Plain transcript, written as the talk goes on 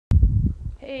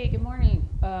Hey, good morning.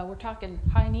 We're talking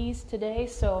high knees today,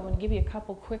 so I'm going to give you a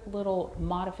couple quick little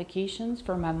modifications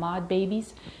for my mod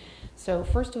babies. So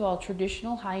first of all,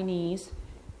 traditional high knees,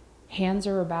 hands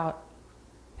are about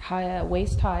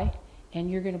waist high,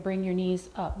 and you're going to bring your knees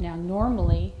up. Now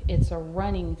normally it's a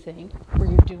running thing where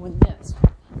you're doing this.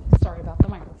 Sorry about the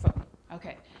microphone.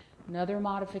 Okay, another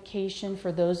modification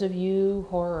for those of you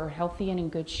who are healthy and in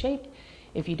good shape.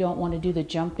 If you don't want to do the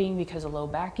jumping because of low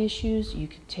back issues, you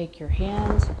can take your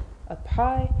hands up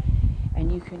high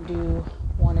and you can do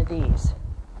one of these.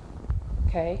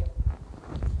 Okay?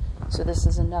 So this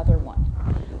is another one.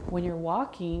 When you're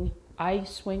walking, I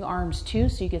swing arms too,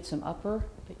 so you get some upper,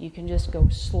 but you can just go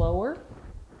slower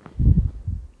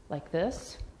like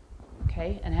this.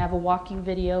 Okay? And I have a walking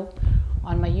video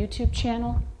on my YouTube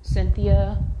channel,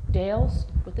 Cynthia Dales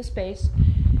with the space.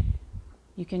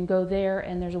 You can go there,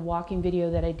 and there's a walking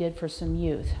video that I did for some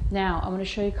youth. Now, I'm going to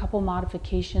show you a couple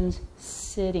modifications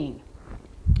sitting.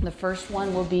 The first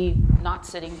one will be not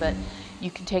sitting, but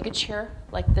you can take a chair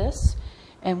like this,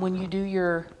 and when you do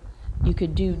you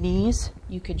could do knees,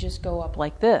 you could just go up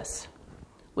like this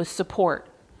with support.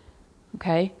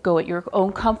 Okay? Go at your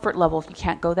own comfort level. If you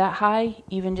can't go that high,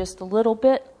 even just a little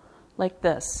bit, like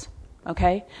this.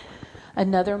 Okay?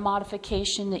 Another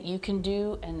modification that you can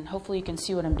do, and hopefully you can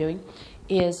see what I'm doing,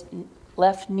 is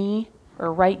left knee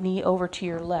or right knee over to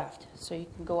your left. So you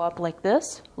can go up like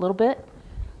this, a little bit,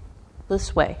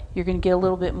 this way. You're going to get a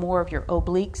little bit more of your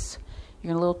obliques.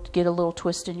 You're going to get a little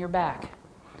twist in your back.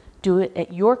 Do it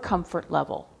at your comfort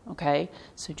level, okay?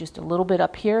 So just a little bit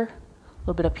up here, a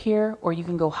little bit up here, or you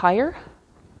can go higher,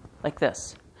 like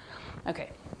this.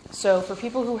 Okay, so for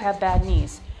people who have bad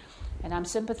knees, and I'm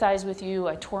sympathize with you,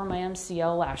 I tore my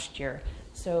MCL last year.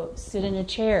 So sit in a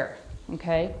chair,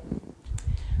 okay?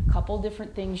 A couple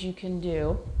different things you can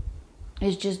do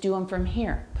is just do them from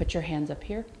here. Put your hands up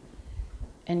here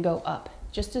and go up,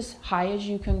 just as high as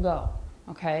you can go,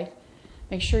 okay?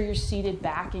 Make sure you're seated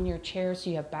back in your chair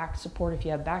so you have back support if you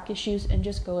have back issues, and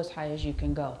just go as high as you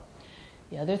can go.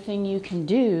 The other thing you can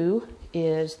do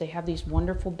is they have these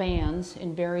wonderful bands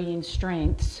in varying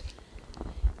strengths.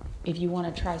 If you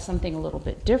want to try something a little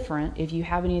bit different, if you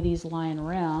have any of these lying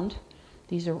around,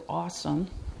 these are awesome.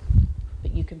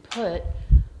 But you can put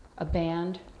a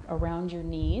band around your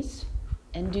knees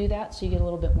and do that so you get a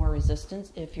little bit more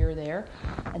resistance if you're there.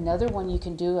 Another one you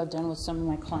can do, I've done with some of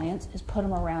my clients, is put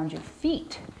them around your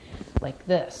feet like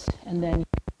this. And then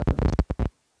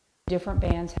different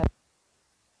bands have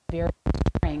varying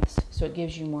strengths, so it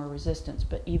gives you more resistance,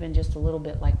 but even just a little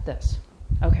bit like this.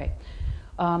 Okay.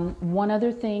 One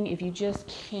other thing, if you just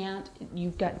can't,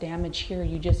 you've got damage here,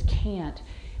 you just can't,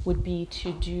 would be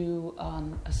to do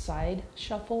a side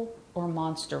shuffle or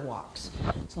monster walks.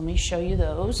 So let me show you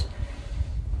those.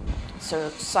 So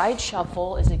side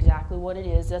shuffle is exactly what it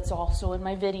is. That's also in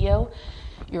my video.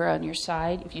 You're on your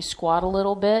side. If you squat a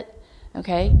little bit,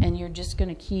 okay, and you're just going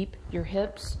to keep your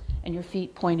hips and your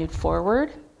feet pointed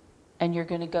forward, and you're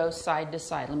going to go side to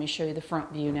side. Let me show you the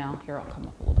front view now. Here, I'll come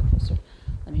up a little bit closer.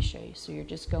 Let me show you. So you're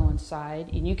just going side,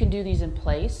 and you can do these in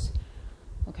place,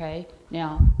 okay?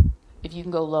 Now, if you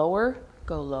can go lower,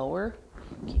 go lower.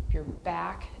 Keep your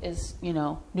back as,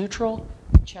 neutral,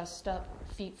 chest up,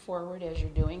 feet forward as you're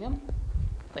doing them,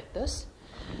 like this.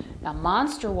 Now,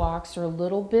 monster walks are a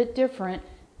little bit different,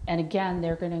 and again,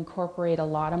 they're going to incorporate a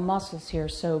lot of muscles here.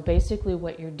 So basically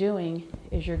what you're doing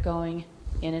is you're going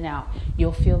in and out.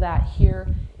 You'll feel that here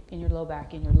in your low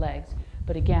back and your legs.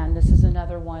 But again, this is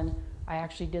another one. I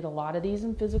actually did a lot of these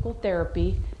in physical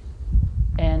therapy,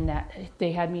 and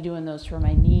they had me doing those for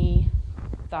my knee,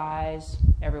 thighs,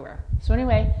 everywhere. So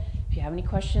anyway, if you have any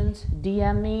questions,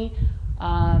 DM me.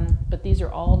 But these are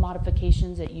all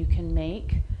modifications that you can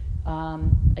make.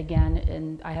 Again,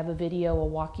 and I have a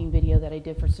walking video that I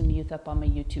did for some youth up on my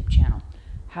YouTube channel.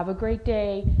 Have a great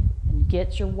day,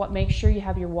 and make sure you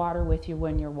have your water with you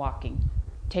when you're walking.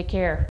 Take care.